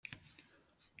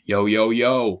Yo, yo,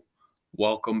 yo.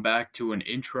 Welcome back to an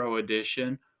intro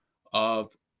edition of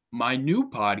my new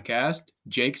podcast,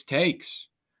 Jake's Takes.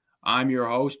 I'm your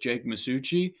host, Jake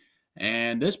Massucci,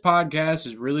 and this podcast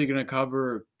is really going to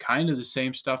cover kind of the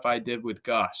same stuff I did with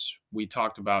Gus. We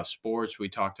talked about sports, we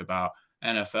talked about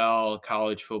NFL,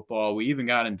 college football, we even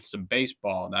got into some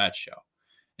baseball in that show.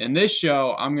 In this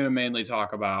show, I'm going to mainly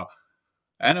talk about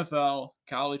NFL,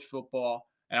 college football,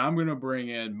 and I'm going to bring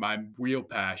in my real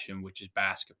passion, which is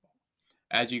basketball.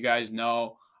 As you guys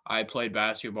know, I played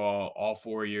basketball all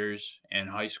 4 years in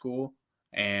high school,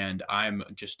 and I'm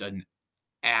just an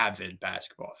avid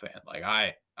basketball fan. Like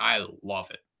I love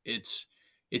it.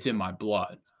 It's in my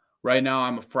blood. Right now,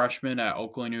 I'm a freshman at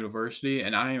Oakland University,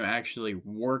 and I am actually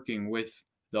working with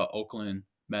the Oakland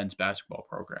men's basketball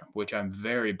program, which I'm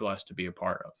very blessed to be a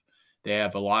part of. They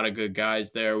have a lot of good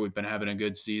guys there. We've been having a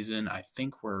good season. I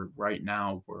think we're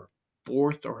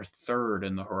fourth or third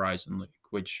in the Horizon League,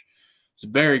 which is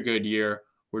a very good year.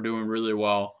 We're doing really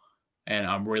well, and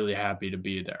I'm really happy to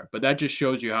be there. But that just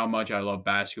shows you how much I love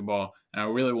basketball, and I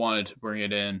really wanted to bring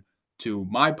it in to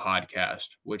my podcast,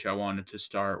 which I wanted to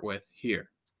start with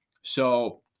here.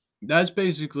 So that's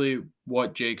basically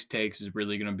what Jake's Takes is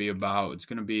really going to be about. It's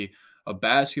going to be a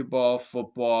basketball,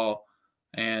 football,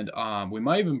 and we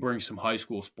might even bring some high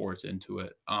school sports into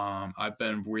it. I've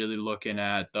been really looking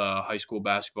at the high school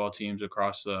basketball teams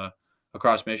across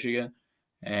Michigan,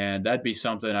 and that'd be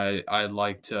something I'd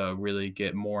like to really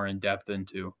get more in depth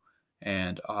into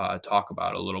and talk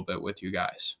about a little bit with you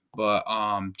guys. But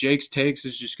Jake's Takes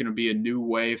is just going to be a new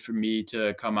way for me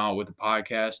to come out with a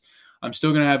podcast. I'm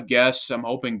still going to have guests. I'm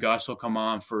hoping Gus will come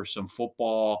on for some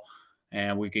football,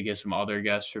 and we could get some other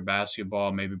guests for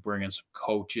basketball, maybe bring in some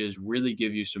coaches, really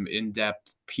give you some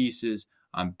in-depth pieces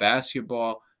on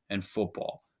basketball and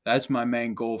football. That's my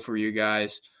main goal for you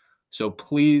guys. So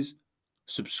please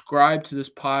subscribe to this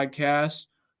podcast.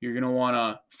 You're going to want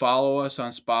to follow us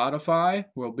on Spotify.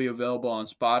 We'll be available on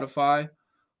Spotify.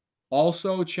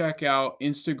 Also, check out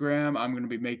Instagram. I'm going to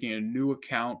be making a new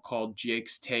account called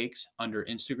Jake's Takes under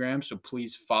Instagram. So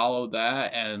please follow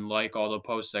that and like all the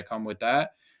posts that come with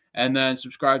that. And then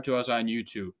subscribe to us on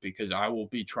YouTube, because I will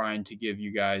be trying to give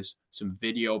you guys some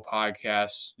video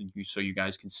podcasts so you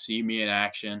guys can see me in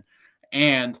action,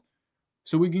 and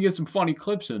so we can get some funny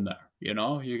clips in there. You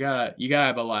gotta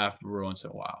have a laugh every once in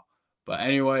a while. But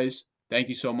anyways, thank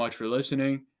you so much for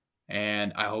listening,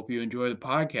 and I hope you enjoy the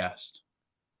podcast.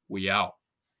 We out.